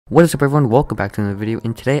What is up everyone, welcome back to another video,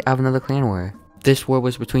 and today I have another clan war. This war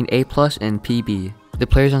was between A+ and PB. The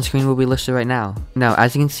players on screen will be listed right now. Now,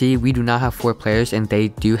 as you can see, we do not have 4 players and they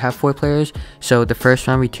do have 4 players. So the first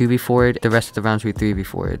round we 2v4'd, the rest of the rounds we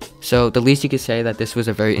 3v4'd. So the least you could say that this was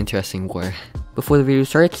a very interesting war. Before the video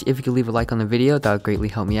starts, if you could leave a like on the video, that would greatly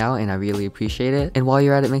help me out and I really appreciate it. And while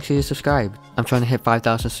you're at it, make sure you subscribe. I'm trying to hit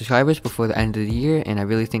 5,000 subscribers before the end of the year and I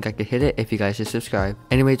really think I could hit it if you guys just subscribe.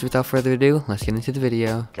 Anyways, without further ado, let's get into the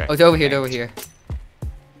video. Okay. Oh, they're over here, they're over here.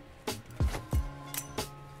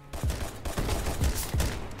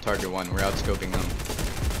 Target 1, we're out scoping them.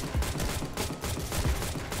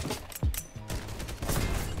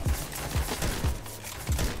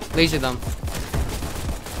 Laser them.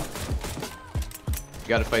 You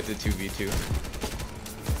gotta fight the 2v2.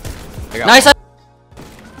 I got Nice! one.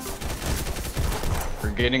 We're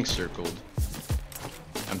getting circled.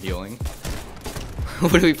 I'm healing.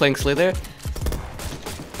 What are we playing, Slither?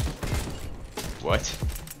 What?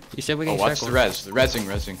 You said we're getting watch circled. the res. The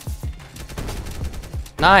resing.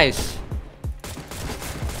 Nice!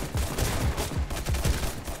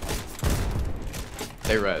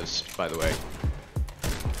 They res, by the way.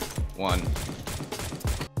 1.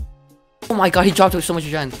 Oh my god, he dropped with so much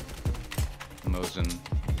gen. Mosin.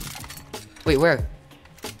 Wait, where?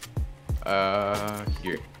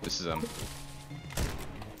 Here. This is them.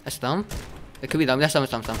 That's them? It could be them. That's them.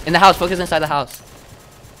 In the house. Focus inside the house.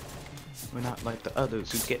 We're not like the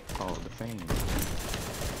others who get all the fame.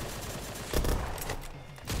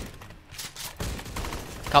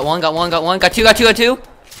 Got one. Got two.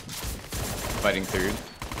 Fighting 3rd.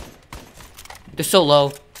 They're so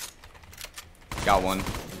low. Got 1.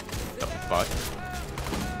 The fuck?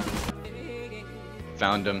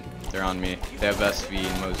 Found them. They're on me. They have SV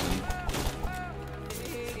and Mosin.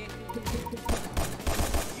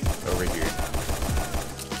 Over here.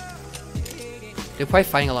 They're probably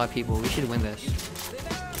fighting a lot of people. We should win this.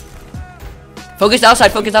 Focus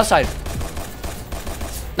outside.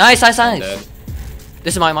 Nice. Dead.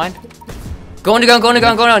 This is my mind. Go underground.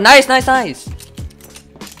 Nice.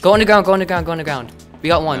 Go underground. We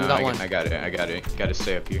got one. No, I got it. Gotta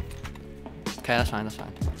stay up here. Okay, that's fine.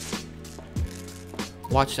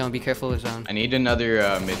 Watch zone. Be careful of the zone. I need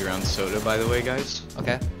another mid-round soda, by the way, guys.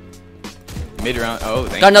 Okay. Mid-round. Oh,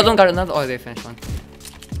 thank Got you. another one. Oh, they finished one.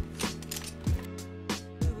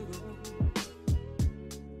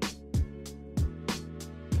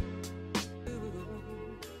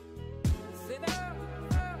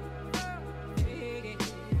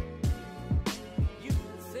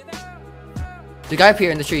 The guy up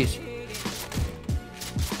here in the trees.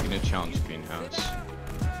 I'm gonna challenge greenhouse.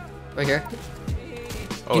 Right here.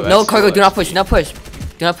 Oh, No, Cargo, do not push. Do not push.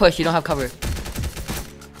 You don't have cover.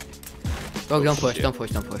 Bro, don't push. shit. Don't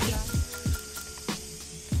push.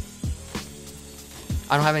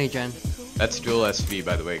 I don't have any gen. That's dual SV,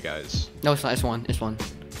 by the way, guys. No, it's not. It's one.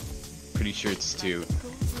 Pretty sure it's 2.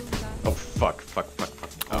 Oh, fuck.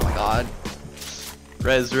 Oh my god.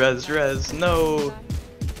 Res. No.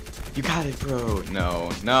 You got it, bro. No.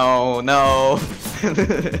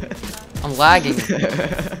 I'm lagging.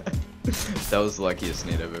 That was the luckiest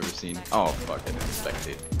nade I've ever seen. Oh, fuck. I didn't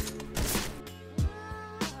spectate.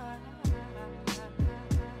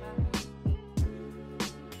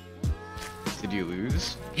 Did you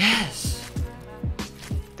lose? Yes.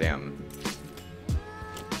 Damn.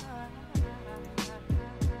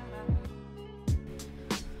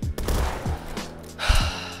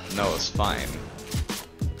 No, it's fine.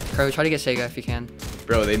 Cargo, try to get Sega if you can.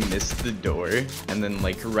 Bro, they missed the door, and then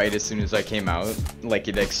like right as soon as I came out, like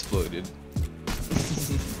it exploded.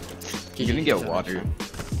 You're gonna get water.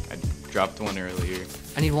 I dropped one earlier.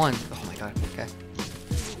 I need one. Oh my god. Okay.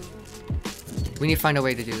 We need to find a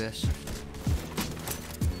way to do this.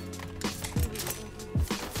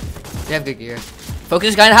 They have good gear. Focus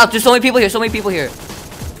this guy in the house. There's so many people here.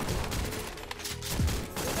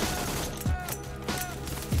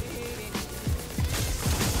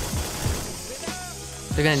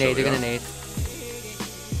 They're gonna nade.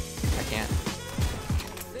 I can't.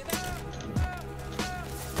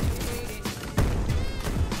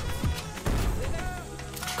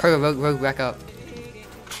 Cargo, rogue back up.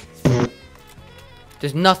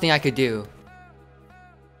 There's nothing I could do.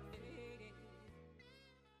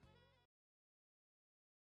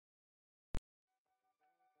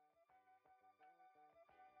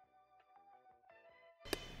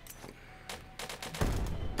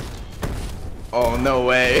 Oh, no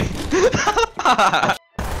way.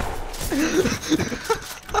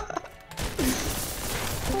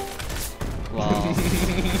 Wow.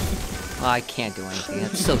 I can't do anything.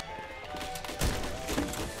 It's so.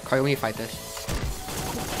 Carly, we need to fight this.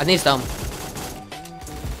 I think it's dumb.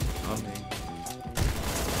 coming.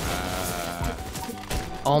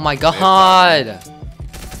 Oh my god!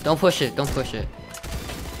 Don't push it, don't push it.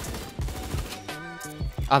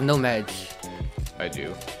 I have no meds. I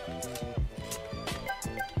do.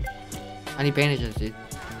 I need bandages, dude.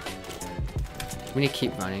 We need to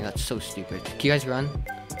keep running, that's so stupid. Can you guys run?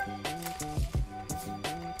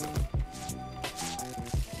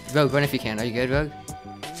 Rogue, run if you can. Are you good, Rogue?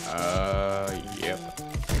 Yep. I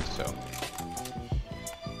think so.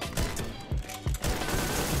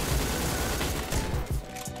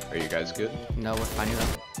 Are you guys good? No, we're finding them.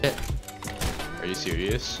 Shit. Are you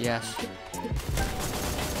serious? Yes.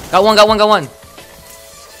 Got one, got one, got one.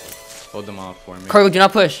 Hold them off for me. Cargo, do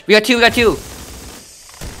not push. We got two, we got two.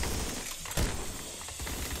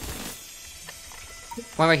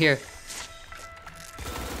 One right here.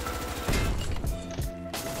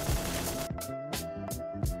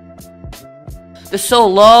 They're so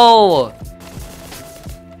low.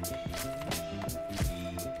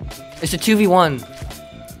 It's a 2v1.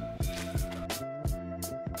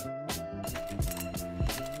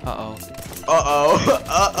 Uh-oh. Uh-oh.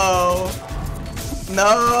 Uh-oh.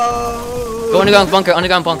 No. Go underground bunker,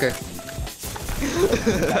 underground bunker.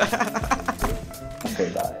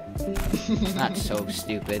 That's so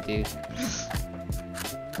stupid, dude.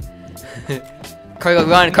 Cargo,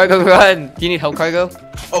 run! Cargo, run! Do you need help, Cargo?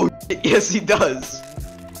 Oh, yes, he does.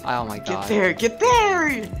 Oh my god. Get there, get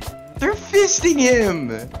there! They're fisting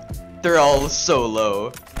him. They're all so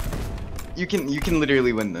low. You can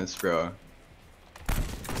literally win this, bro.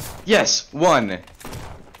 Yes, one.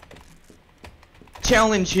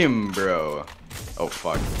 Challenge him, bro. Oh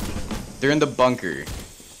fuck. They're in the bunker.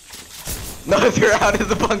 No, they're out of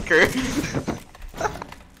the bunker.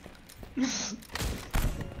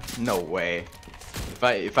 No way.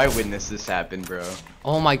 If I witness this happen, bro.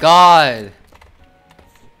 Oh my god.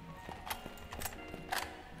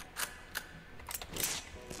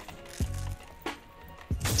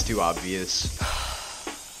 It's too obvious.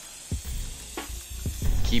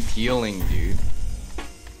 Keep healing, dude.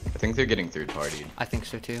 I think they're getting third party. I think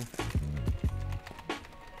so too.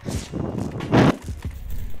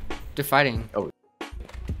 They're fighting. Oh.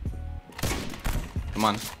 Come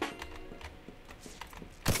on.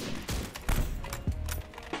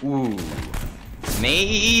 Ooh.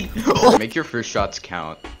 Nade! Make your first shots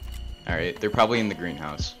count. Alright, they're probably in the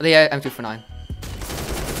greenhouse. Yeah, I'm 2 for 9.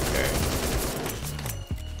 Okay.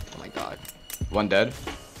 Oh my god. One dead.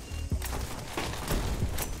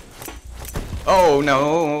 Oh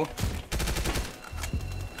no!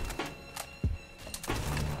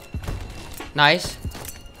 Nice.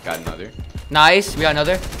 Got another. Nice. We got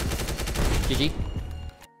another. GG.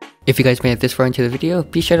 If you guys made it this far into the video,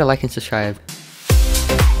 be sure to like and subscribe.